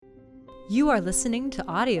You are listening to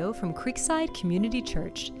audio from Creekside Community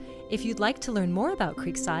Church. If you'd like to learn more about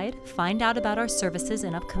Creekside, find out about our services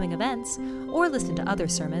and upcoming events, or listen to other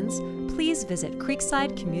sermons, please visit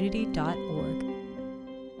creeksidecommunity.org.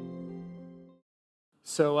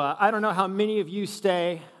 So I don't know how many of you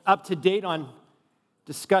stay up to date on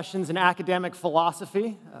discussions in academic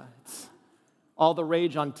philosophy. It's all the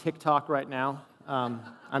rage on TikTok right now.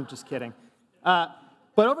 I'm just kidding.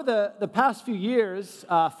 But over the past few years,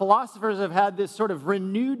 philosophers have had this sort of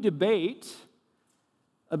renewed debate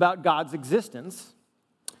about God's existence.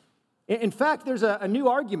 In fact, there's a new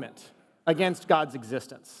argument against God's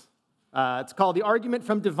existence. It's called the argument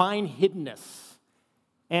from divine hiddenness.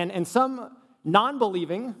 And some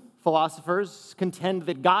non-believing philosophers contend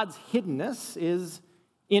that God's hiddenness is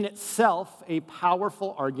in itself a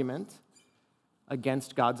powerful argument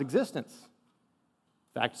against God's existence.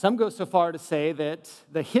 In fact, some go so far to say that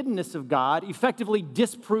the hiddenness of God effectively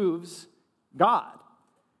disproves God.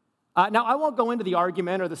 Now, I won't go into the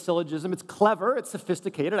argument or the syllogism. It's clever, it's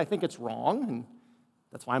sophisticated. I think it's wrong, and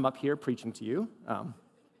that's why I'm up here preaching to you.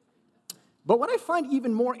 But what I find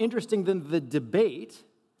even more interesting than the debate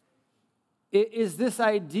is this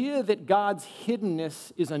idea that God's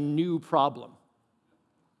hiddenness is a new problem.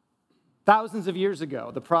 Thousands of years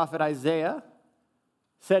ago, the prophet Isaiah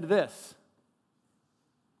said this.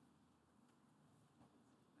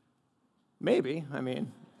 Maybe,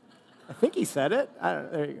 I think he said it.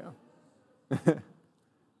 There you go.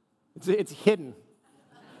 It's hidden.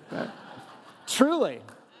 Right? Truly,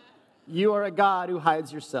 you are a God who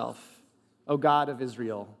hides yourself, O God of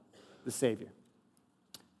Israel, the Savior.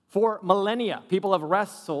 For millennia, people have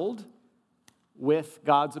wrestled with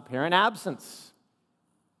God's apparent absence,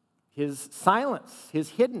 his silence,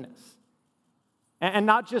 his hiddenness. And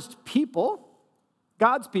not just people,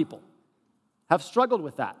 God's people have struggled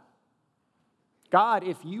with that. God,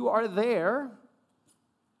 if you are there,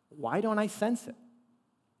 why don't I sense it?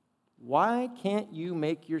 Why can't you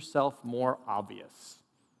make yourself more obvious?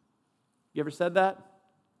 You ever said that?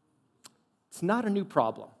 It's not a new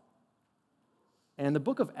problem. And the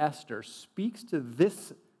book of Esther speaks to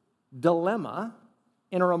this dilemma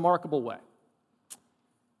in a remarkable way.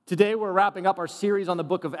 Today, we're wrapping up our series on the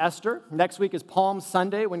book of Esther. Next week is Palm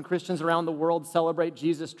Sunday, when Christians around the world celebrate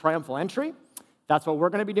Jesus' triumphal entry. That's what we're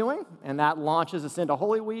going to be doing, and that launches us into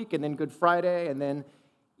Holy Week, and then Good Friday, and then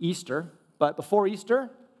Easter. But before Easter,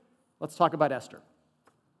 let's talk about Esther.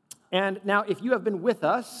 And now, if you have been with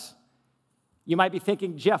us, you might be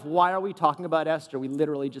thinking, Jeff, why are we talking about Esther? We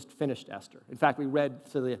literally just finished Esther. In fact, we read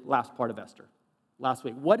to the last part of Esther last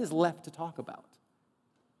week. What is left to talk about?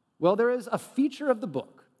 Well, there is a feature of the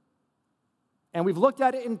book, and we've looked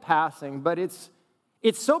at it in passing, but it's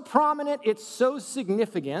so prominent, it's so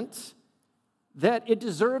significant, that it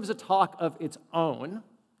deserves a talk of its own.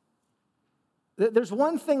 There's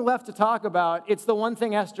one thing left to talk about. It's the one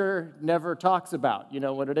thing Esther never talks about. You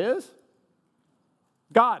know what it is?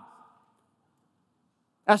 God.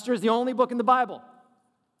 Esther is the only book in the Bible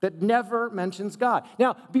that never mentions God.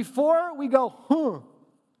 Now, before we go,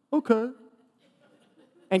 okay,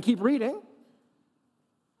 and keep reading,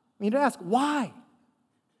 we need to ask, why?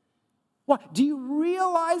 Why? Do you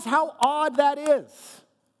realize how odd that is?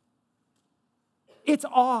 It's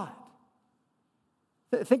odd.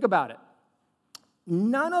 Think about it.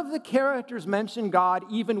 None of the characters mention God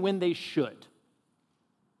even when they should.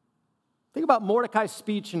 Think about Mordecai's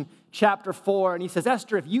speech in chapter 4, and he says,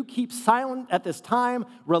 Esther, if you keep silent at this time,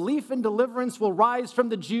 relief and deliverance will rise from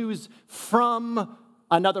the Jews from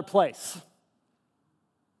another place.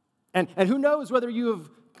 And who knows whether you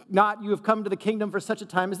have come to the kingdom for such a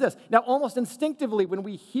time as this. Now, almost instinctively, when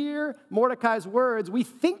we hear Mordecai's words, we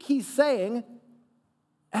think he's saying,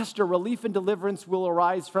 Esther, relief and deliverance will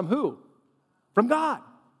arise from who? From God.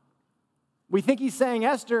 We think he's saying,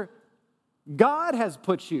 Esther, God has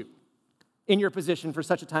put you in your position for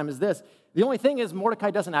such a time as this. The only thing is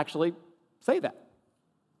Mordecai doesn't actually say that.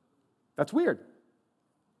 That's weird.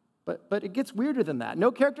 But it gets weirder than that. No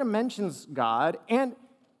character mentions God, and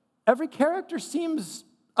every character seems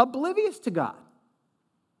oblivious to God.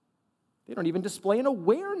 They don't even display an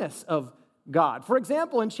awareness of God. For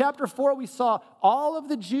example, in chapter 4, we saw all of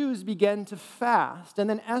the Jews begin to fast, and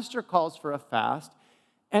then Esther calls for a fast,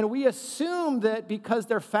 and we assume that because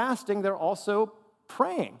they're fasting, they're also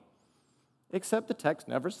praying. Except the text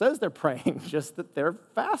never says they're praying, just that they're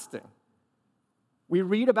fasting. We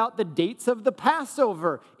read about the dates of the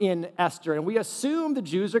Passover in Esther, and we assume the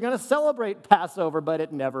Jews are going to celebrate Passover, but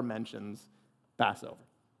it never mentions Passover.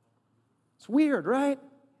 It's weird, right?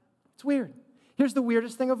 It's weird. Here's the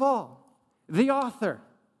weirdest thing of all. The author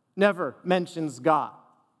never mentions God.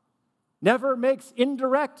 never makes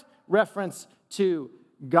indirect reference to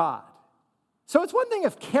God. So it's one thing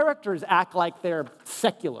if characters act like they're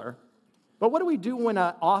secular, but what do we do when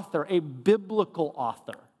an author, a biblical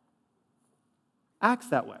author, acts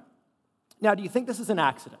that way? Now, do you think this is an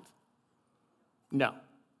accident? No.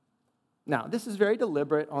 Now, this is very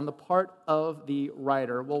deliberate on the part of the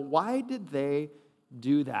writer. Well, why did they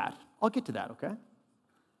do that? I'll get to that, okay?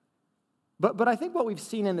 But I think what we've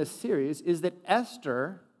seen in this series is that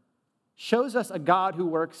Esther shows us a God who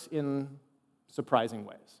works in surprising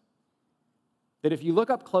ways. That if you look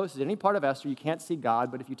up close at any part of Esther, you can't see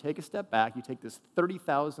God, but if you take a step back, you take this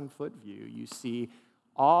 30,000-foot view, you see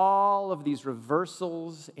all of these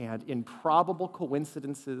reversals and improbable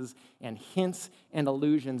coincidences and hints and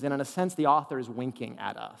allusions, and in a sense, the author is winking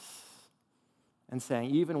at us and saying,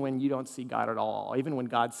 even when you don't see God at all, even when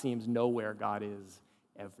God seems nowhere, God is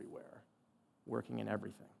everywhere, working in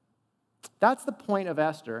everything. That's the point of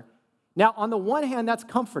Esther. Now, on the one hand, that's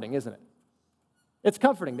comforting, isn't it? It's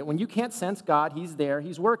comforting that when you can't sense God, he's there,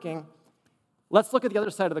 he's working. Let's look at the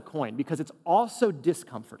other side of the coin, because it's also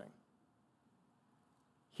discomforting.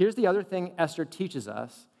 Here's the other thing Esther teaches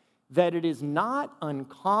us, that it is not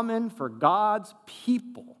uncommon for God's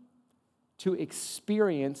people to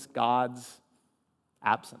experience God's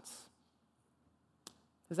absence.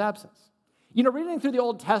 His absence. You know, reading through the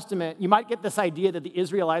Old Testament, you might get this idea that the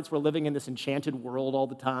Israelites were living in this enchanted world all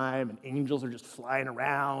the time, and angels are just flying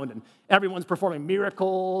around, and everyone's performing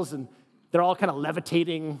miracles, and they're all kind of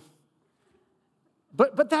levitating.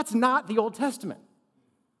 But that's not the Old Testament.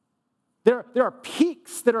 There are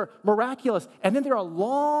peaks that are miraculous, and then there are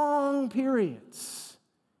long periods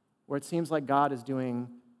where it seems like God is doing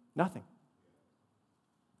nothing.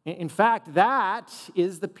 In fact, that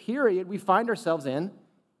is the period we find ourselves in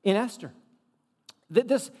Esther.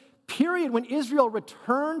 This period when Israel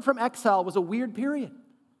returned from exile was a weird period.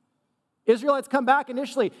 Israelites come back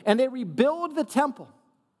initially, and they rebuild the temple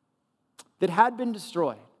that had been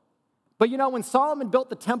destroyed. But you know, when Solomon built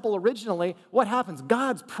the temple originally, what happens?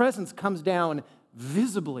 God's presence comes down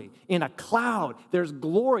visibly in a cloud. There's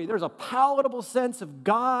glory. There's a palatable sense of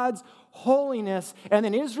God's holiness. And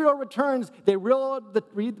then Israel returns. They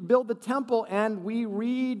rebuild the temple, and we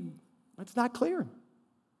read, it's not clear.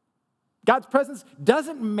 God's presence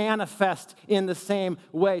doesn't manifest in the same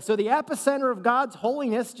way. So the epicenter of God's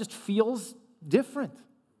holiness just feels different.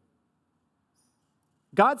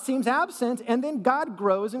 God seems absent, and then God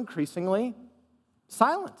grows increasingly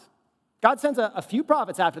silent. God sends a few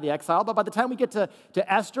prophets after the exile, but by the time we get to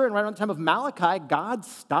Esther and right around the time of Malachi, God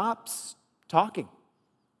stops talking.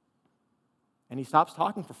 And he stops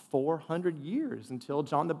talking for 400 years until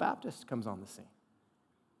John the Baptist comes on the scene.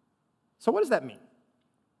 So what does that mean?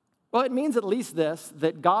 Well, it means at least this,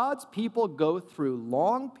 that God's people go through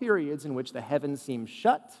long periods in which the heavens seem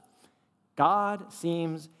shut, God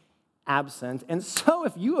seems absent. And so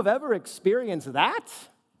if you have ever experienced that,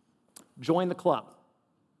 join the club.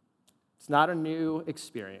 It's not a new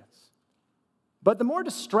experience. But the more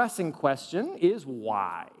distressing question is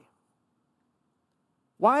why?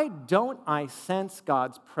 Why don't I sense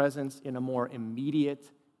God's presence in a more immediate,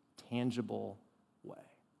 tangible way?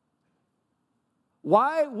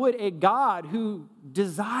 Why would a God who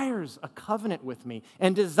desires a covenant with me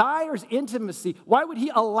and desires intimacy, why would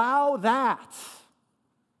he allow that?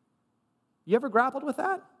 You ever grappled with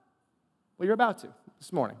that? Well, you're about to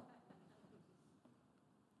this morning.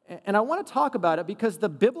 And I want to talk about it because the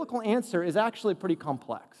biblical answer is actually pretty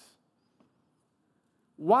complex.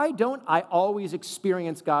 Why don't I always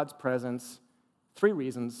experience God's presence? 3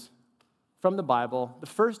 reasons from the Bible. The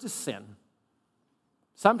first is sin.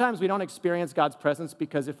 Sometimes we don't experience God's presence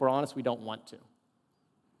because, if we're honest, we don't want to.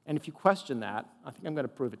 And if you question that, I think I'm going to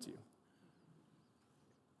prove it to you.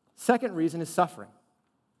 Second reason is suffering.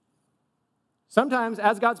 Sometimes,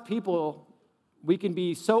 as God's people, we can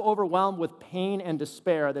be so overwhelmed with pain and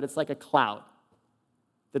despair that it's like a cloud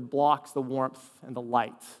that blocks the warmth and the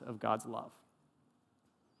light of God's love.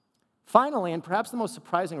 Finally, and perhaps the most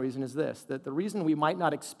surprising reason is this, that the reason we might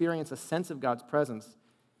not experience a sense of God's presence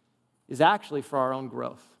is actually for our own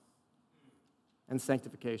growth and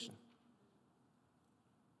sanctification.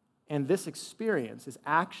 And this experience is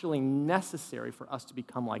actually necessary for us to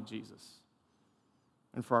become like Jesus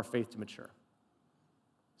and for our faith to mature.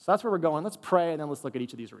 So that's where we're going. Let's pray, and then let's look at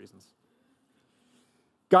each of these reasons.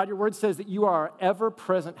 God, your word says that you are our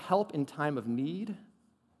ever-present help in time of need.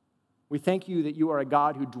 We thank you that you are a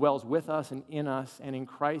God who dwells with us and in us, and in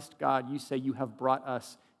Christ, God, you say you have brought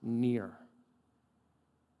us near.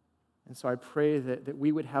 And so I pray that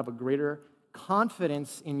we would have a greater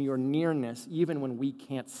confidence in your nearness, even when we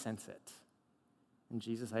can't sense it. And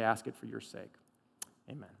Jesus, I ask it for your sake.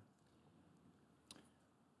 Amen.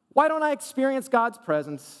 Why don't I experience God's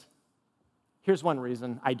presence? Here's one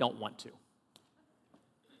reason: I don't want to.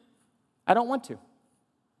 I don't want to.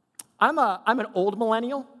 I'm an old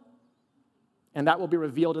millennial, and that will be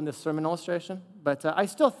revealed in this sermon illustration, but I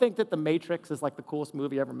still think that The Matrix is like the coolest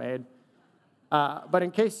movie ever made. But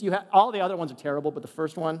in case you all the other ones are terrible, but the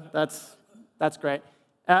first one, that's great.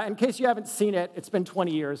 In case you haven't seen it, it's been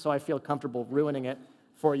 20 years, so I feel comfortable ruining it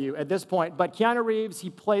for you at this point. But Keanu Reeves, he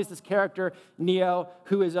plays this character, Neo,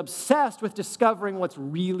 who is obsessed with discovering what's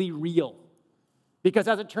really real. Because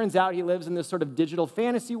as it turns out, he lives in this sort of digital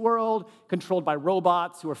fantasy world controlled by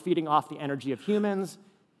robots who are feeding off the energy of humans.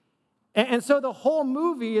 And so the whole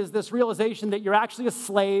movie is this realization that you're actually a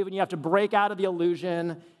slave and you have to break out of the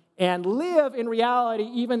illusion and live in reality,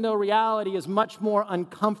 even though reality is much more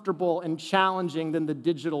uncomfortable and challenging than the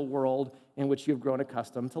digital world in which you've grown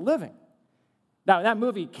accustomed to living. Now, that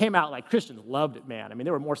movie came out like Christians loved it, man. I mean,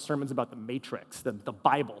 there were more sermons about the Matrix than the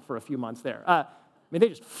Bible for a few months there. I mean, they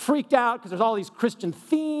just freaked out because there's all these Christian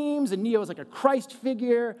themes, and Neo is like a Christ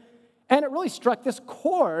figure. And it really struck this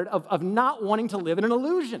chord of not wanting to live in an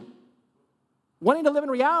illusion, wanting to live in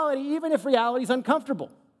reality, even if reality is uncomfortable.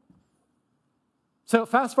 So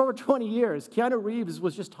fast forward 20 years, Keanu Reeves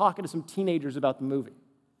was just talking to some teenagers about the movie.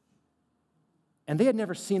 And they had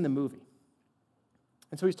never seen the movie.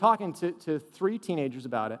 And so he's talking to 3 teenagers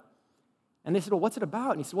about it. And they said, well, what's it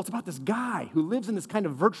about? And he said, well, it's about this guy who lives in this kind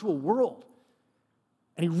of virtual world.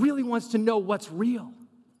 And he really wants to know what's real.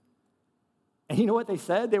 And you know what they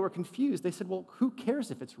said? They were confused. They said, well, who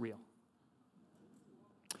cares if it's real?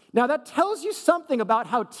 Now, that tells you something about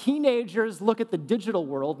how teenagers look at the digital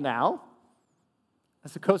world now,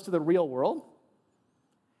 as opposed to the real world.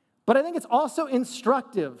 But I think it's also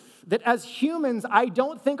instructive that as humans, I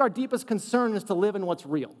don't think our deepest concern is to live in what's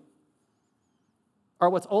real or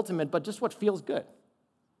what's ultimate, but just what feels good,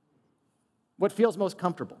 what feels most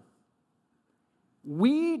comfortable.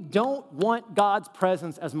 We don't want God's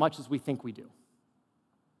presence as much as we think we do.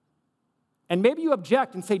 And maybe you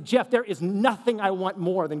object and say, Jeff, there is nothing I want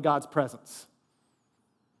more than God's presence.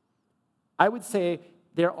 I would say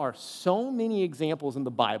there are so many examples in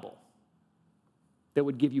the Bible that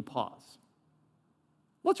would give you pause.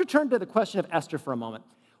 Let's return to the question of Esther for a moment.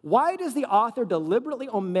 Why does the author deliberately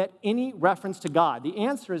omit any reference to God? The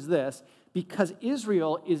answer is this: because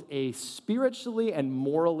Israel is a spiritually and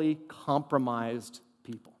morally compromised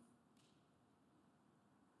people.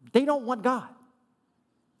 They don't want God.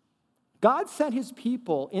 God sent his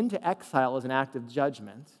people into exile as an act of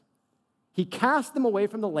judgment. He cast them away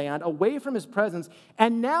from the land, away from his presence,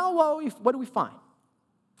 and now what do we find?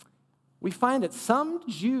 We find that some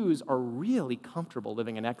Jews are really comfortable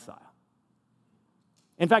living in exile.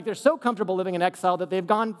 In fact, they're so comfortable living in exile that they've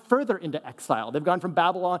gone further into exile. They've gone from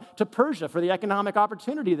Babylon to Persia for the economic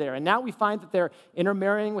opportunity there. And now we find that they're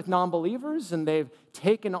intermarrying with non-believers, and they've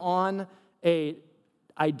taken on an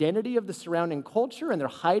identity of the surrounding culture, and they're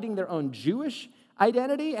hiding their own Jewish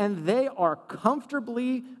identity, and they are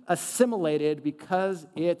comfortably assimilated because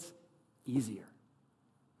it's easier.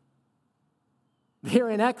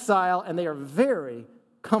 They're in exile, and they are very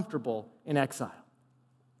comfortable in exile.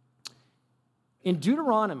 In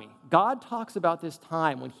Deuteronomy, God talks about this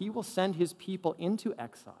time when he will send his people into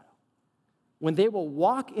exile, when they will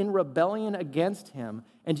walk in rebellion against him.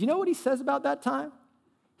 And do you know what he says about that time?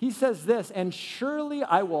 He says this: and surely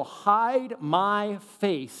I will hide my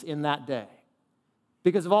face in that day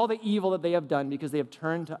because of all the evil that they have done, because they have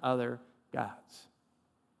turned to other gods.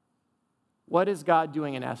 What is God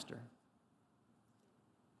doing in Esther?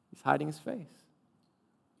 He's hiding his face.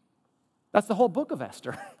 That's the whole book of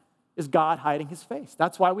Esther, is God hiding his face.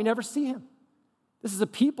 That's why we never see him. This is a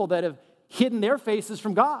people that have hidden their faces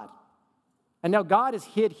from God. And now God has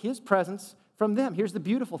hid his presence from them. Here's the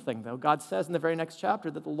beautiful thing, though. God says in the very next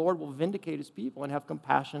chapter that the Lord will vindicate his people and have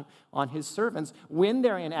compassion on his servants when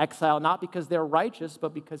they're in exile, not because they're righteous,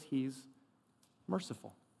 but because he's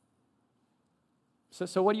merciful.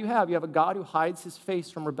 So what do you have? You have a God who hides his face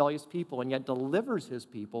from rebellious people and yet delivers his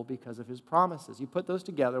people because of his promises. You put those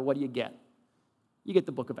together, what do you get? You get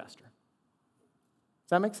the book of Esther.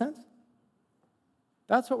 Does that make sense?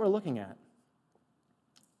 That's what we're looking at.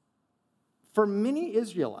 For many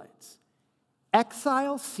Israelites,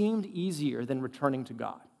 exile seemed easier than returning to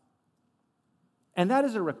God. And that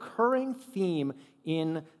is a recurring theme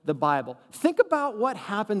in the Bible. Think about what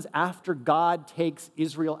happens after God takes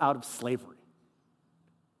Israel out of slavery.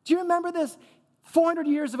 Do you remember this? 400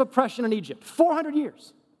 years of oppression in Egypt. 400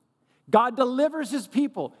 years. God delivers his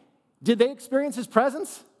people. Did they experience his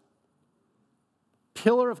presence?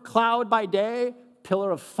 Pillar of cloud by day, pillar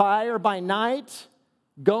of fire by night.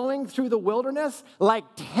 going through the wilderness, like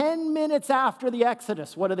 10 minutes after the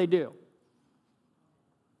Exodus, what do?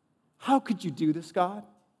 How could you do this, God?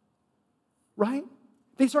 Right?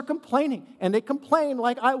 They start complaining, and they complain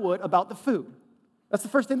like I would about the food. That's the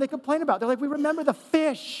first thing they complain about. They're like, we remember the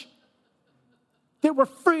fish that were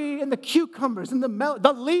free and the cucumbers and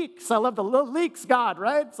the leeks. I love the little leeks, God,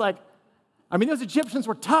 right? It's like, I mean, those Egyptians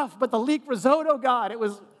were tough, but the leek risotto, God, it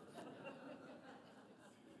was,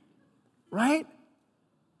 right?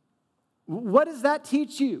 What does that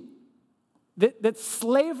teach you? That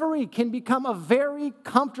slavery can become a very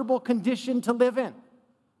comfortable condition to live in.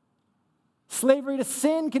 Slavery to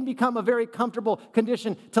sin can become a very comfortable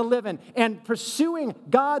condition to live in. And pursuing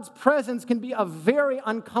God's presence can be a very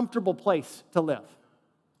uncomfortable place to live.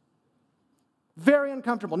 Very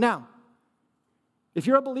uncomfortable. Now, if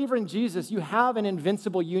you're a believer in Jesus, you have an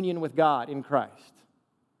invincible union with God in Christ.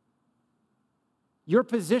 Your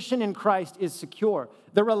position in Christ is secure.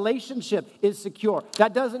 The relationship is secure.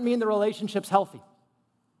 That doesn't mean the relationship's healthy.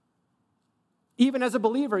 Even as a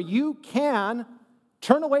believer, you can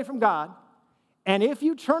turn away from God, and if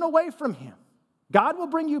you turn away from Him, God will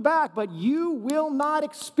bring you back, but you will not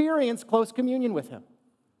experience close communion with Him.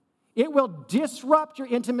 It will disrupt your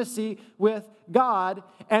intimacy with God,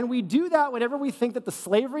 and we do that whenever we think that the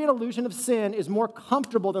slavery and illusion of sin is more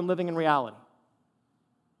comfortable than living in reality.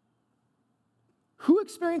 Who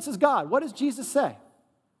experiences God? What does Jesus say?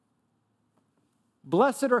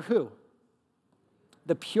 Blessed are who?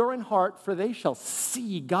 The pure in heart, for they shall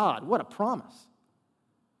see God. What a promise.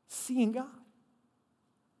 Seeing God.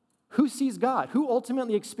 Who sees God? Who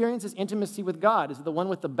ultimately experiences intimacy with God? Is it the one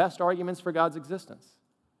with the best arguments for God's existence?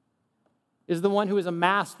 Is it the one who has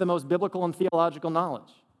amassed the most biblical and theological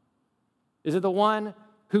knowledge? Is it the one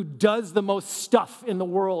who does the most stuff in the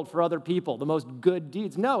world for other people, the most good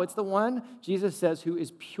deeds? No, it's the one, Jesus says, who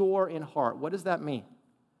is pure in heart. What does that mean?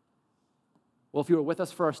 Well, if you were with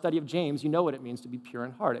us for our study of James, you know what it means to be pure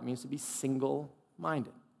in heart. It means to be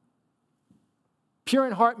single-minded. Pure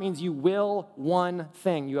in heart means you will one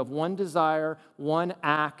thing. You have one desire, one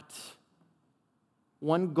act,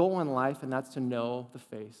 one goal in life, and that's to know the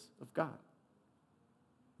face of God.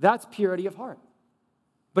 That's purity of heart.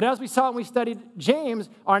 But as we saw when we studied James,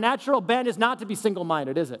 our natural bent is not to be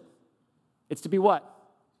single-minded, is it? It's to be what?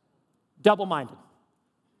 Double-minded.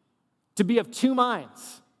 To be of two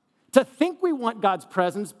minds. To think we want God's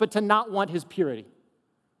presence, but to not want His purity.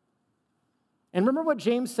 And remember what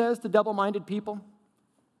James says to double-minded people?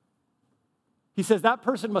 He says that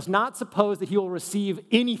person must not suppose that he will receive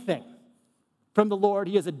anything from the Lord.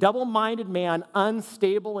 He is a double-minded man,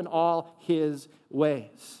 unstable in all his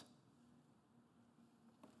ways.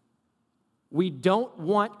 We don't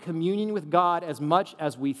want communion with God as much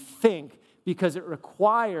as we think because it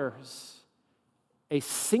requires a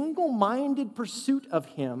single-minded pursuit of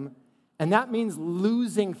Him, and that means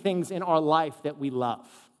losing things in our life that we love.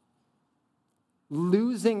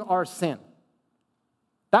 Losing our sin.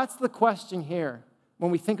 That's the question here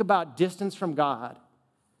when we think about distance from God.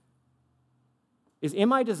 Is,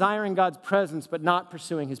 am I desiring God's presence but not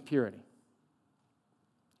pursuing His purity?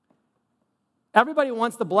 Everybody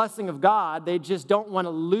wants the blessing of God. They just don't want to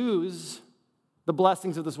lose the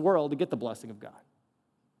blessings of this world to get the blessing of God.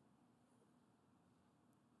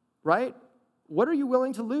 Right? What are you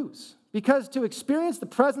willing to lose? Because to experience the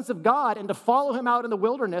presence of God and to follow Him out in the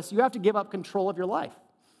wilderness, you have to give up control of your life.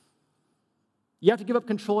 You have to give up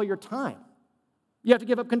control of your time. You have to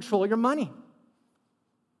give up control of your money.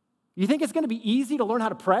 You think it's going to be easy to learn how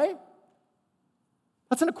to pray?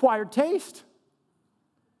 That's an acquired taste.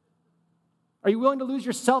 Are you willing to lose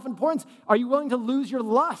your self-importance? Are you willing to lose your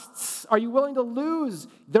lusts? Are you willing to lose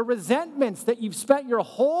the resentments that you've spent your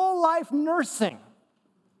whole life nursing?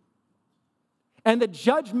 And the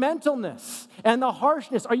judgmentalness and the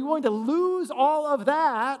harshness? Are you willing to lose all of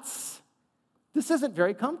that? This isn't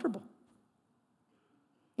very comfortable.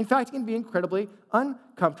 In fact, it can be incredibly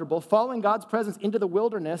uncomfortable. Following God's presence into the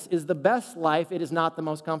wilderness is the best life. It is not the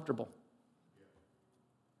most comfortable.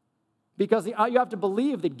 Because you have to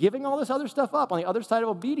believe that giving all this other stuff up on the other side of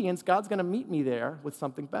obedience, God's going to meet me there with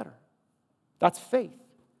something better. That's faith.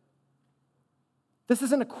 This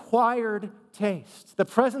is an acquired taste. The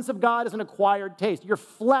presence of God is an acquired taste. Your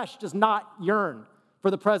flesh does not yearn for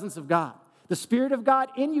the presence of God. The Spirit of God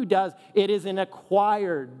in you does. It is an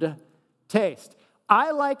acquired taste.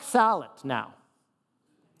 I like salad now,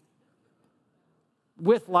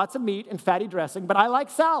 with lots of meat and fatty dressing, but I like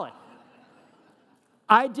salad.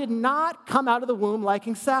 I did not come out of the womb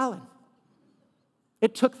liking salad.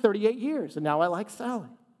 It took 38 years, and now I like salad.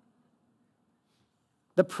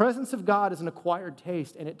 The presence of God is an acquired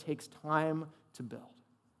taste, and it takes time to build.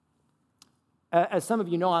 As some of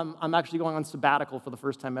you know, I'm actually going on sabbatical for the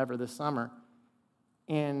first time ever this summer.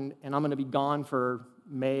 And I'm going to be gone for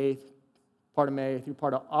part of May through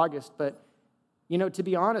part of August. But, to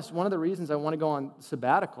be honest, one of the reasons I want to go on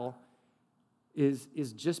sabbatical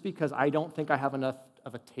is just because I don't think I have enough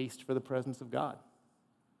of a taste for the presence of God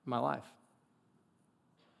in my life.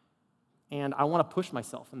 And I want to push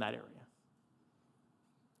myself in that area.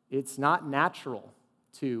 It's not natural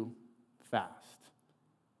to fast,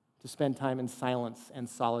 to spend time in silence and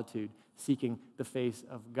solitude, seeking the face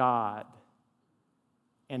of God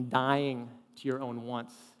and dying to your own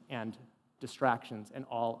wants and distractions and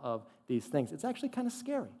all of these things. It's actually kind of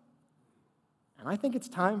scary. And I think it's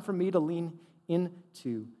time for me to lean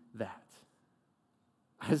into that.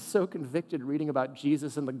 I was so convicted reading about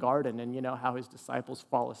Jesus in the garden and how his disciples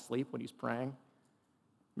fall asleep when he's praying.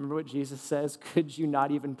 Remember what Jesus says? Could you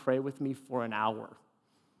not even pray with me for an hour?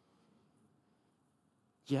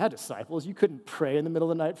 Yeah, disciples, you couldn't pray in the middle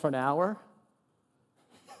of the night for an hour?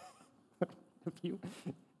 Do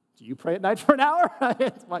you pray at night for an hour?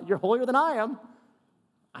 You're holier than I am.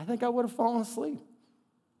 I think I would have fallen asleep.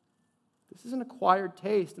 This is an acquired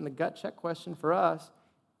taste, and the gut check question for us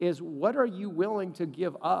is, what are you willing to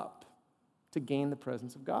give up to gain the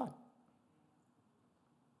presence of God?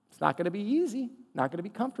 It's not going to be easy, not going to be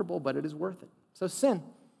comfortable, but it is worth it. So sin,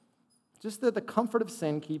 just the comfort of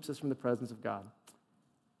sin keeps us from the presence of God.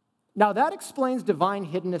 Now that explains divine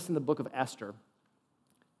hiddenness in the book of Esther.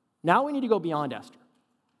 Now we need to go beyond Esther.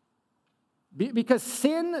 Because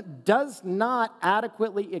sin does not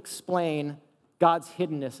adequately explain God's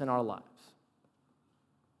hiddenness in our lives.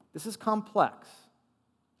 This is complex.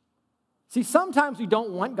 See, sometimes we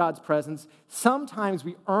don't want God's presence. Sometimes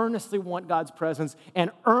we earnestly want God's presence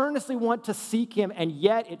and earnestly want to seek him, and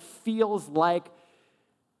yet it feels like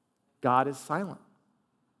God is silent.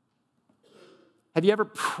 Have you ever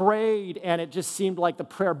prayed and it just seemed like the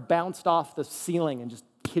prayer bounced off the ceiling and just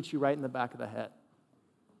hit you right in the back of the head?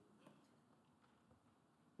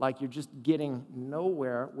 Like you're just getting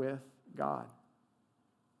nowhere with God.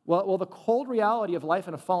 Well, the cold reality of life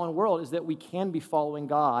in a fallen world is that we can be following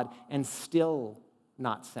God and still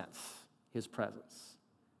not sense his presence.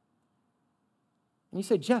 And you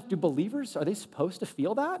say, Jeff, do believers, are they supposed to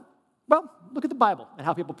feel that? Well, look at the Bible and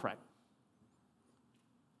how people pray.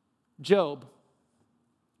 Job,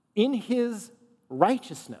 in his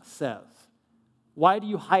righteousness, says, why do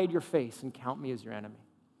you hide your face and count me as your enemy?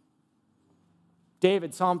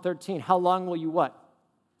 David, Psalm 13, how long will you what?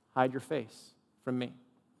 Hide your face from me.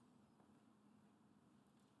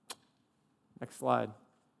 Next slide.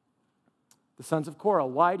 The sons of Korah,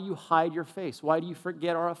 why do you hide your face? Why do you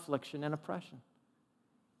forget our affliction and oppression?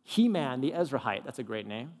 Heman, the Ezrahite, that's a great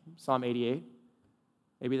name, Psalm 88.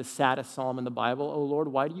 Maybe the saddest psalm in the Bible. Oh Lord,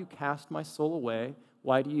 why do you cast my soul away?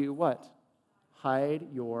 Why do you what? Hide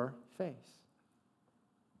your face.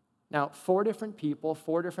 Now, 4 different people,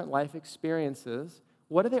 4 different life experiences.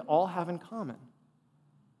 What do they all have in common?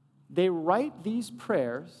 They write these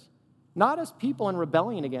prayers not as people in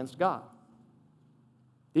rebellion against God.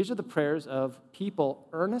 These are the prayers of people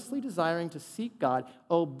earnestly desiring to seek God,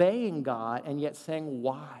 obeying God, and yet saying,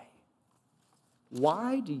 why?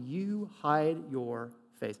 Why do you hide your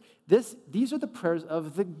face? These are the prayers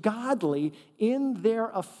of the godly in their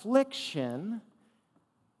affliction.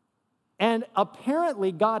 And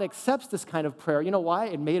apparently God accepts this kind of prayer. You know why?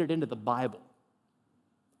 It made it into the Bible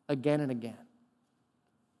again and again.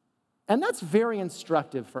 And that's very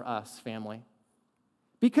instructive for us, family.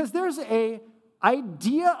 Because there's an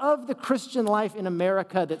idea of the Christian life in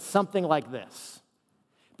America that's something like this.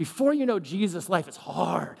 Before you know Jesus, life is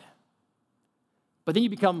hard. But then you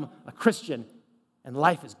become a Christian and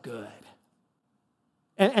life is good.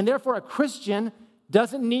 And therefore a Christian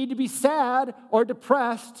doesn't need to be sad or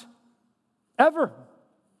depressed ever.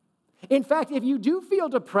 In fact, if you do feel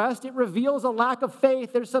depressed, it reveals a lack of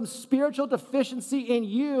faith. There's some spiritual deficiency in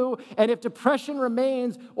you. And if depression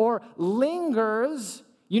remains or lingers,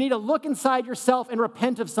 you need to look inside yourself and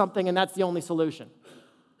repent of something, and that's the only solution.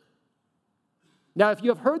 Now, if you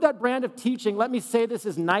have heard that brand of teaching, let me say this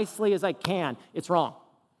as nicely as I can. It's wrong.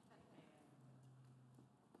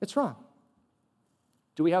 It's wrong.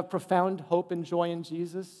 Do we have profound hope and joy in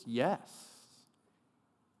Jesus? Yes.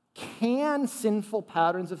 Can sinful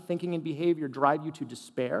patterns of thinking and behavior drive you to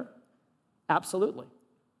despair? Absolutely.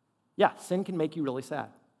 Yeah, sin can make you really sad.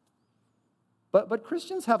 But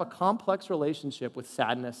Christians have a complex relationship with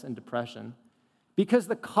sadness and depression because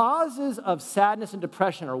the causes of sadness and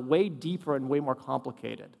depression are way deeper and way more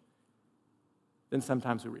complicated than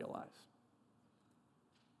sometimes we realize.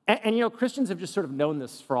 And Christians have just sort of known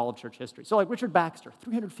this for all of church history. So like Richard Baxter,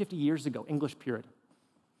 350 years ago, English Puritan.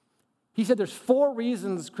 He said there's 4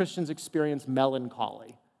 reasons Christians experience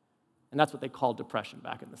melancholy. And that's what they called depression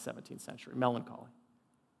back in the 17th century, melancholy.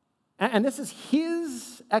 And this is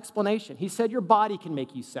his explanation. He said your body can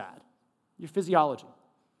make you sad, your physiology.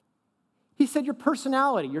 He said your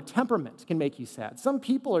personality, your temperament can make you sad. Some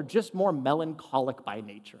people are just more melancholic by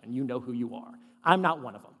nature, and you know who you are. I'm not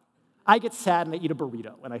one of them. I get sad and I eat a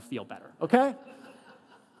burrito and I feel better, okay?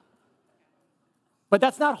 But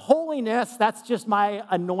that's not holiness, that's just my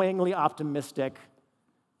annoyingly optimistic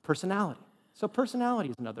personality. So personality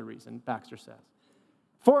is another reason, Baxter says.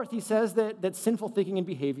 4th, he says that sinful thinking and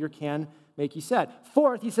behavior can make you sad.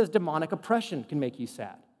 4th, he says demonic oppression can make you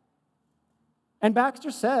sad. And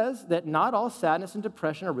Baxter says that not all sadness and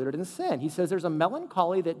depression are rooted in sin. He says there's a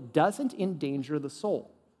melancholy that doesn't endanger the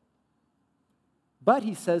soul. But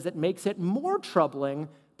he says it makes it more troubling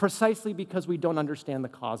precisely because we don't understand the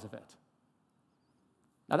cause of it.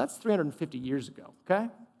 Now, that's 350 years ago, okay?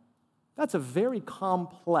 That's a very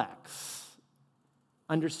complex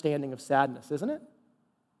understanding of sadness, isn't it?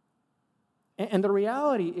 And the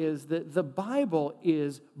reality is that the Bible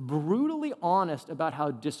is brutally honest about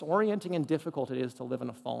how disorienting and difficult it is to live in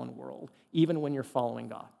a fallen world, even when you're following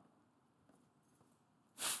God.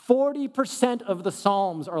 40% of the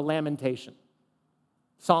Psalms are lamentation,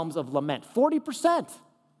 Psalms of lament. 40%.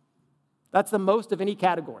 That's the most of any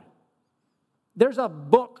category. There's a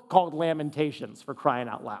book called Lamentations, for crying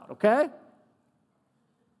out loud, okay?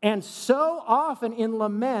 And so often in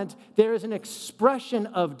lament, there is an expression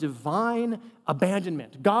of divine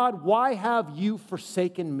abandonment. God, why have you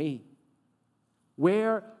forsaken me?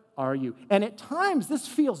 Where are you? And at times, this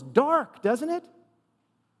feels dark, doesn't it?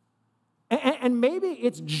 And maybe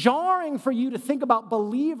it's jarring for you to think about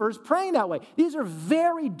believers praying that way. These are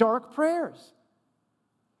very dark prayers.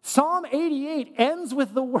 Psalm 88 ends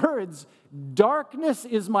with the words, "Darkness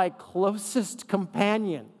is my closest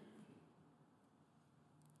companion."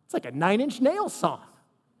 It's like a 9 Inch Nails song,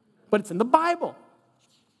 but it's in the Bible.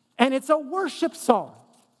 And it's a worship song.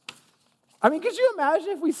 I mean, could you imagine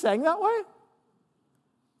if we sang that way?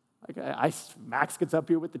 Like Max gets up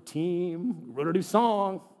here with the team, we wrote a new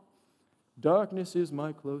song. Darkness is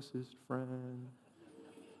my closest friend.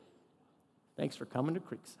 Thanks for coming to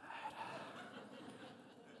Creekside.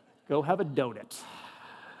 Go have a donut.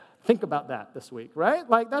 Think about that this week, right?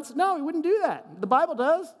 No, we wouldn't do that. The Bible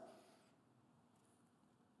does.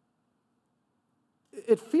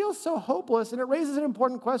 It feels so hopeless, and it raises an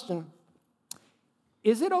important question.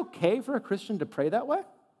 Is it okay for a Christian to pray that way?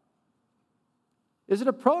 Is it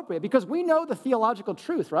appropriate? Because we know the theological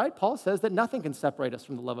truth, right? Paul says that nothing can separate us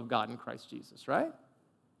from the love of God in Christ Jesus, right?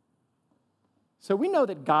 So we know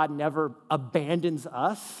that God never abandons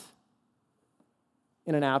us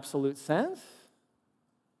in an absolute sense.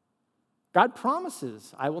 God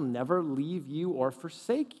promises, I will never leave you or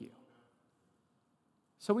forsake you.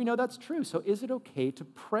 So we know that's true. So is it okay to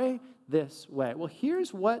pray this way? Well,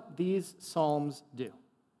 here's what these Psalms do.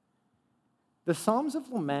 The Psalms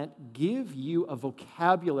of Lament give you a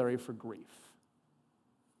vocabulary for grief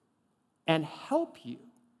and help you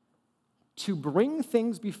to bring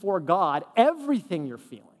things before God, everything you're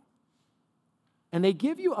feeling. And they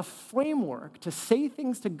give you a framework to say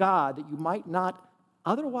things to God that you might not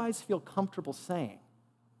otherwise feel comfortable saying,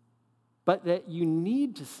 but that you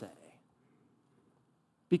need to say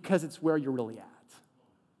because it's where you're really at.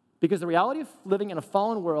 Because the reality of living in a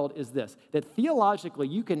fallen world is this, that theologically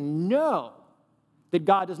you can know that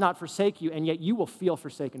God does not forsake you, and yet you will feel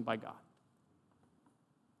forsaken by God.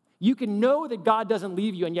 You can know that God doesn't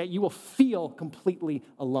leave you, and yet you will feel completely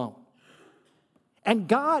alone. And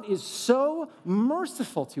God is so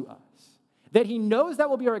merciful to us that he knows that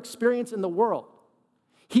will be our experience in the world.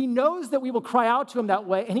 He knows that we will cry out to him that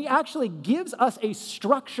way, and he actually gives us a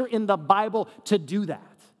structure in the Bible to do that.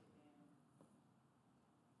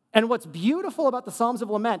 And what's beautiful about the Psalms of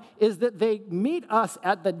Lament is that they meet us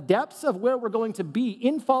at the depths of where we're going to be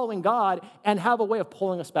in following God and have a way of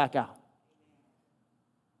pulling us back out.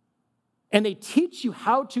 And they teach you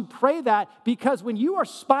how to pray that, because when you are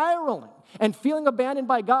spiraling and feeling abandoned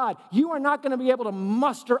by God, you are not going to be able to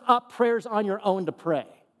muster up prayers on your own to pray.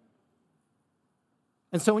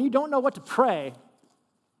 And so when you don't know what to pray,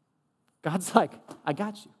 God's like, I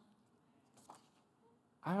got you.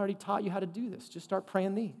 I already taught you how to do this. Just start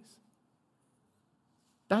praying these.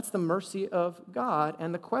 That's the mercy of God.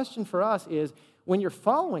 And the question for us is, when you're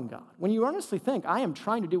following God, when you earnestly think, I am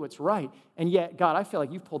trying to do what's right, and yet, God, I feel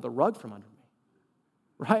like you've pulled the rug from under me,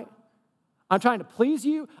 right? I'm trying to please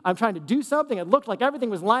you. I'm trying to do something. It looked like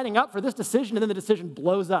everything was lining up for this decision, and then the decision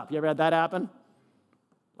blows up. You ever had that happen?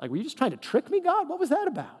 Like, were you just trying to trick me, God? What was that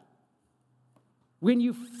about? When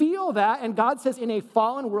you feel that, and God says in a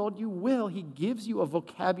fallen world you will, he gives you a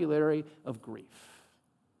vocabulary of grief.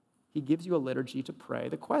 He gives you a liturgy to pray.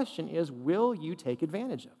 The question is, will you take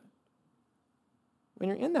advantage of it? When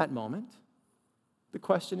you're in that moment, the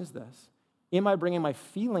question is this: am I bringing my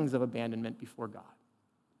feelings of abandonment before God?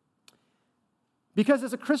 Because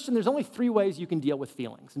as a Christian, there's only 3 ways you can deal with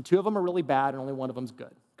feelings, and 2 of them are really bad, and only 1 of them's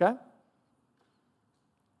good, okay?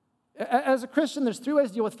 As a Christian, there's 3 ways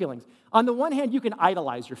to deal with feelings. On the one hand, you can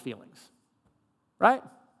idolize your feelings, right?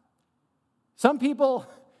 Some people,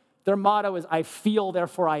 their motto is, I feel,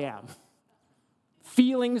 therefore I am.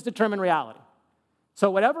 Feelings determine reality.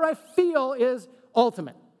 So whatever I feel is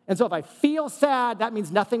ultimate. And so if I feel sad, that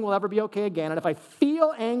means nothing will ever be okay again. And if I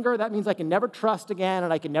feel anger, that means I can never trust again,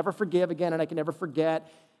 and I can never forgive again, and I can never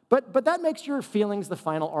forget. But that makes your feelings the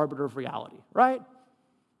final arbiter of reality, right?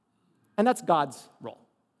 And that's God's role,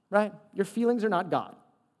 right? Your feelings are not God.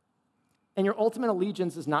 And your ultimate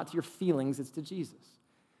allegiance is not to your feelings, it's to Jesus.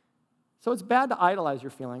 So it's bad to idolize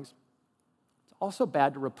your feelings. It's also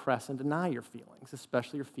bad to repress and deny your feelings,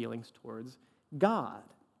 especially your feelings towards God.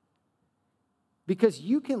 Because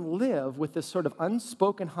you can live with this sort of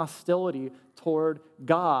unspoken hostility toward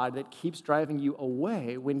God that keeps driving you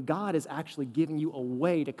away when God is actually giving you a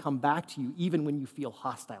way to come back to you even when you feel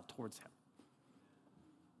hostile towards him.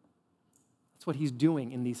 That's what he's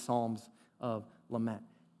doing in these Psalms of lament.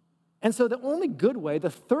 And so the only good way, the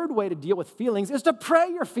third way to deal with feelings, is to pray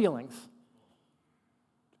your feelings.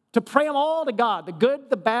 To pray them all to God, the good,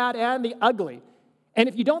 the bad, and the ugly. And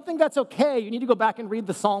if you don't think that's okay, you need to go back and read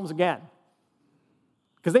the Psalms again.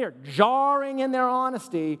 Because they are jarring in their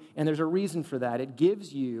honesty, and there's a reason for that. It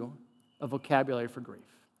gives you a vocabulary for grief.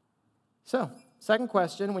 So, second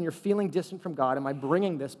question, when you're feeling distant from God, am I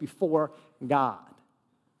bringing this before God?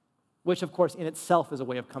 Which, of course, in itself is a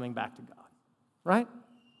way of coming back to God, right?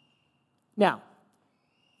 Now,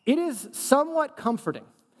 it is somewhat comforting,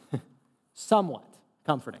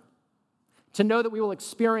 to know that we will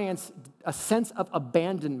experience a sense of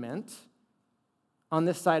abandonment on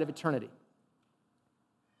this side of eternity.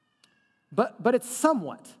 But it's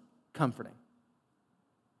somewhat comforting.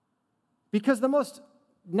 Because the most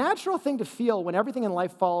natural thing to feel when everything in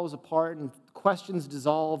life falls apart and questions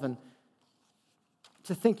dissolve, and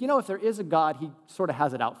to think, if there is a God, he sort of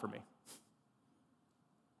has it out for me.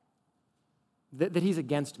 That he's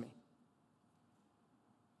against me.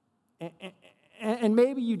 And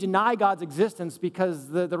maybe you deny God's existence because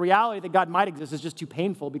the reality that God might exist is just too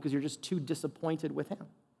painful because you're just too disappointed with him.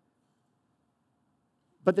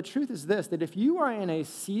 But the truth is this, that if you are in a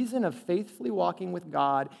season of faithfully walking with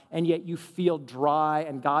God and yet you feel dry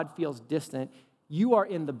and God feels distant, you are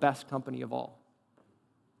in the best company of all.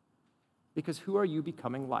 Because who are you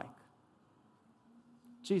becoming like?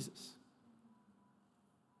 Jesus.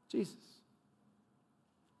 Jesus.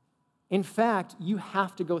 In fact, you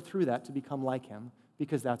have to go through that to become like him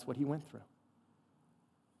because that's what he went through.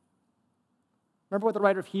 Remember what the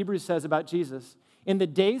writer of Hebrews says about Jesus? In the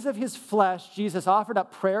days of his flesh, Jesus offered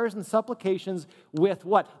up prayers and supplications with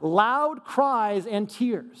what? Loud cries and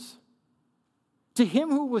tears. To him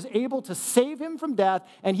who was able to save him from death,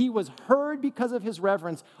 and he was heard because of his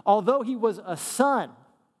reverence, although he was a son,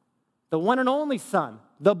 the one and only Son,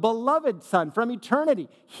 the beloved Son from eternity,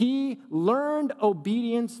 he learned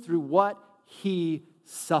obedience through what he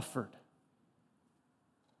suffered.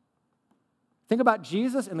 Think about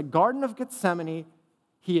Jesus in the Garden of Gethsemane.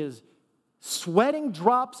 He is sweating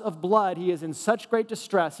drops of blood. He is in such great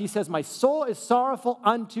distress. He says, my soul is sorrowful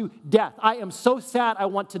unto death. I am so sad I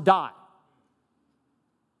want to die.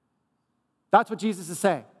 That's what Jesus is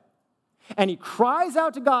saying. And he cries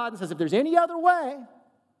out to God and says, if there's any other way,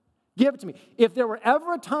 give it to me. If there were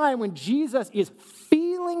ever a time when Jesus is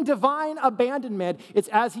feeling divine abandonment, it's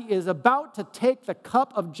as he is about to take the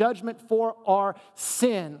cup of judgment for our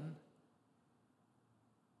sin.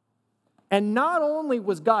 And not only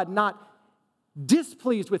was God not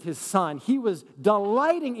displeased with his son, he was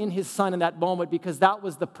delighting in his son in that moment because that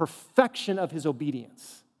was the perfection of his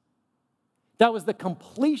obedience. That was the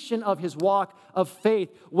completion of his walk of faith,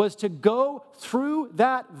 was to go through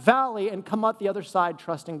that valley and come out the other side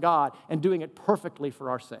trusting God and doing it perfectly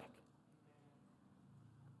for our sake.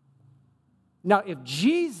 Now, if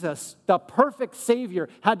Jesus, the perfect Savior,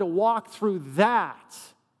 had to walk through that,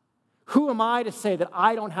 who am I to say that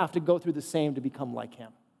I don't have to go through the same to become like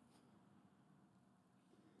him?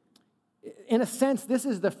 In a sense, this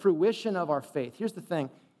is the fruition of our faith. Here's the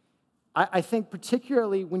thing. I think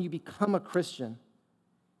particularly when you become a Christian,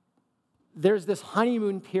 there's this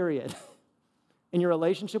honeymoon period in your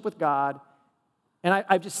relationship with God. And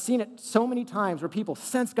I've just seen it so many times where people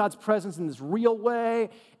sense God's presence in this real way.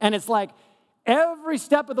 And it's like Every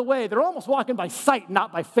step of the way, they're almost walking by sight,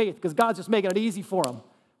 not by faith, because God's just making it easy for them.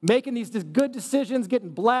 Making these good decisions, getting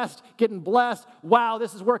blessed. Wow,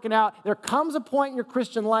 this is working out. There comes a point in your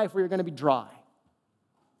Christian life where you're going to be dry.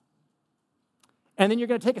 And then you're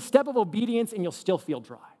going to take a step of obedience and you'll still feel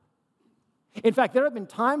dry. In fact, there have been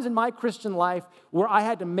times in my Christian life where I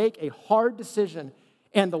had to make a hard decision,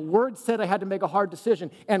 and the Word said I had to make a hard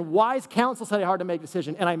decision, and wise counsel said I had to make a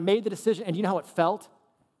decision, and I made the decision, and you know how it felt?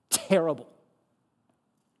 Terrible.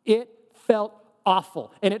 It felt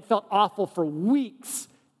awful, and it felt awful for weeks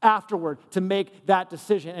afterward to make that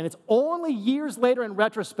decision. And it's only years later in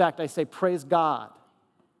retrospect I say, praise God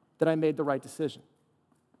that I made the right decision.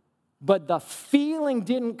 But the feeling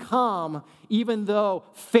didn't come even though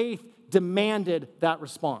faith demanded that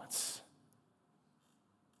response.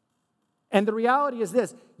 And the reality is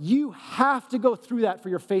this, you have to go through that for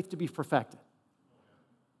your faith to be perfected.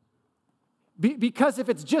 Because if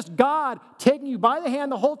it's just God taking you by the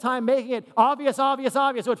hand the whole time, making it obvious,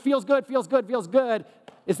 so it feels good,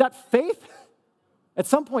 is that faith? At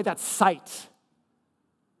some point, that's sight.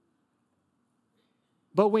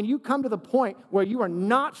 But when you come to the point where you are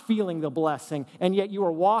not feeling the blessing and yet you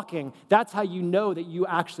are walking, that's how you know that you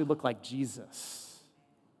actually look like Jesus.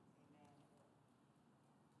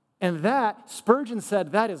 And that, Spurgeon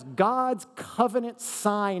said, that is God's covenant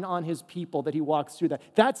sign on his people that he walks through that.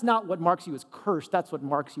 That's not what marks you as cursed. That's what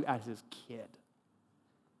marks you as his kid.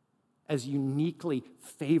 As uniquely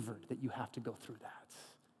favored that you have to go through that.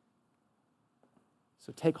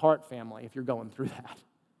 So take heart, family, if you're going through that.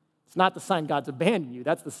 It's not the sign God's abandoned you.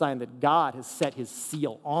 That's the sign that God has set his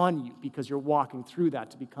seal on you because you're walking through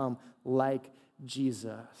that to become like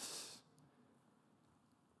Jesus.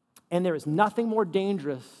 And there is nothing more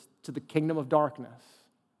dangerous to the kingdom of darkness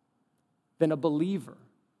than a believer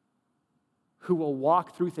who will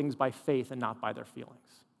walk through things by faith and not by their feelings.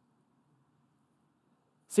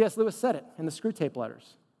 C.S. Lewis said it in the Screwtape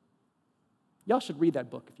Letters. Y'all should read that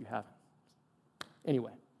book if you haven't.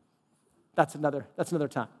 Anyway, that's another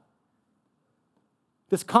time.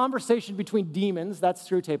 This conversation between demons, that's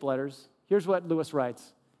Screwtape Letters. Here's what Lewis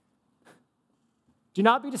writes. Do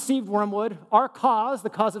not be deceived, Wormwood. Our cause, the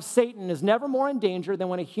cause of Satan, is never more in danger than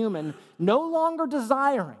when a human, no longer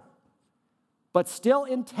desiring, but still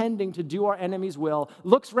intending to do our enemy's will,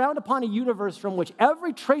 looks round upon a universe from which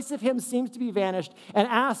every trace of him seems to be vanished and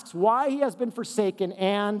asks why he has been forsaken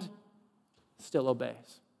and still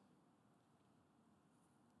obeys.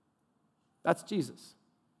 That's Jesus.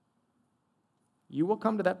 You will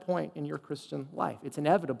come to that point in your Christian life. It's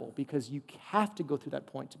inevitable because you have to go through that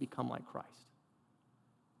point to become like Christ.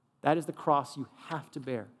 That is the cross you have to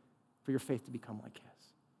bear for your faith to become like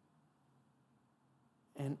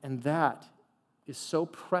his. And that is so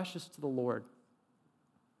precious to the Lord.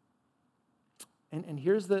 And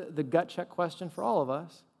here's the gut check question for all of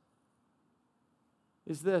us.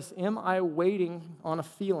 Is this, am I waiting on a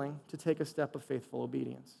feeling to take a step of faithful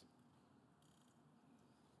obedience?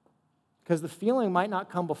 Because the feeling might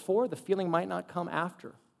not come before, the feeling might not come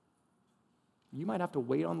after. You might have to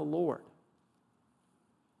wait on the Lord.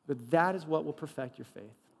 But that is what will perfect your faith.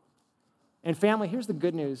 And family, here's the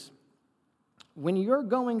good news. When you're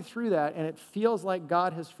going through that and it feels like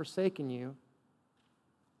God has forsaken you,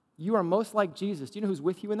 you are most like Jesus. Do you know who's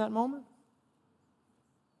with you in that moment?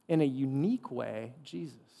 In a unique way,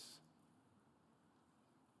 Jesus.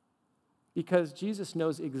 Because Jesus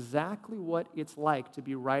knows exactly what it's like to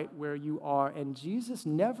be right where you are, and Jesus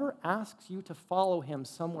never asks you to follow him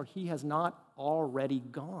somewhere he has not already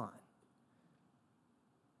gone.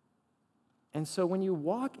 And so when you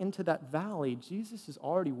walk into that valley, Jesus is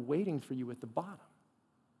already waiting for you at the bottom.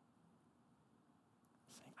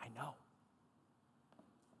 Saying, I know.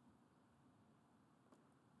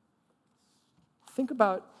 Think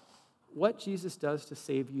about what Jesus does to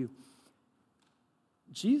save you.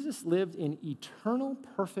 Jesus lived in eternal,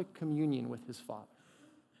 perfect communion with his Father.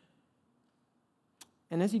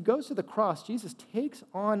 And as he goes to the cross, Jesus takes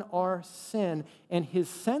on our sin, and his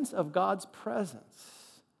sense of God's presence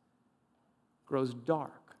grows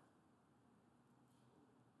dark.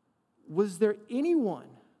 Was there anyone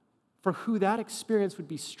for who that experience would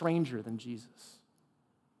be stranger than Jesus?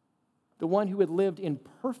 The one who had lived in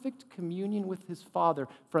perfect communion with his Father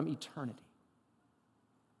from eternity.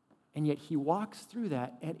 And yet he walks through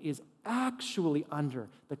that and is actually under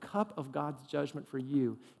the cup of God's judgment for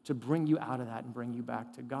you to bring you out of that and bring you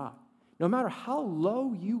back to God. No matter how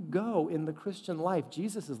low you go in the Christian life,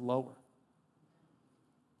 Jesus is lower.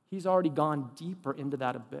 He's already gone deeper into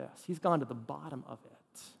that abyss. He's gone to the bottom of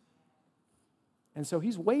it. And so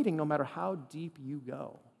he's waiting no matter how deep you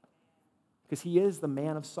go, because he is the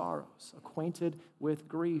man of sorrows, acquainted with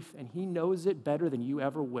grief, and he knows it better than you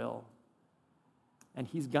ever will. And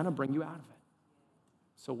he's going to bring you out of it.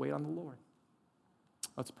 So wait on the Lord.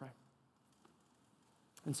 Let's pray.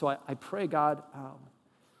 And so I pray, God,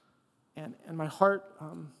 and my heart,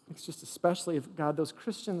 it's just especially of God, those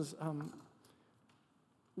Christians,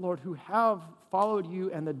 Lord, who have followed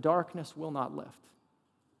you and the darkness will not lift.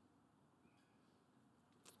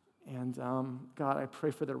 And God, I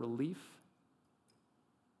pray for their relief,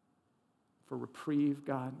 for reprieve,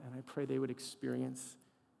 God, and I pray they would experience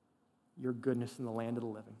your goodness in the land of the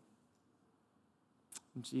living.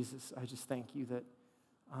 And Jesus, I just thank you that,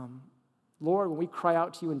 Lord, when we cry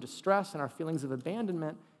out to you in distress and our feelings of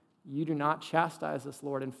abandonment, you do not chastise us,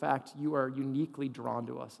 Lord. In fact, you are uniquely drawn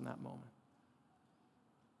to us in that moment.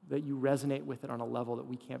 That you resonate with it on a level that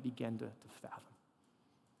we can't begin to fathom.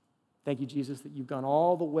 Thank you, Jesus, that you've gone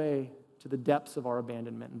all the way to the depths of our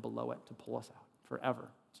abandonment and below it to pull us out forever,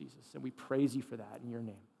 Jesus. And we praise you for that in your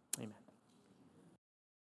name. Amen.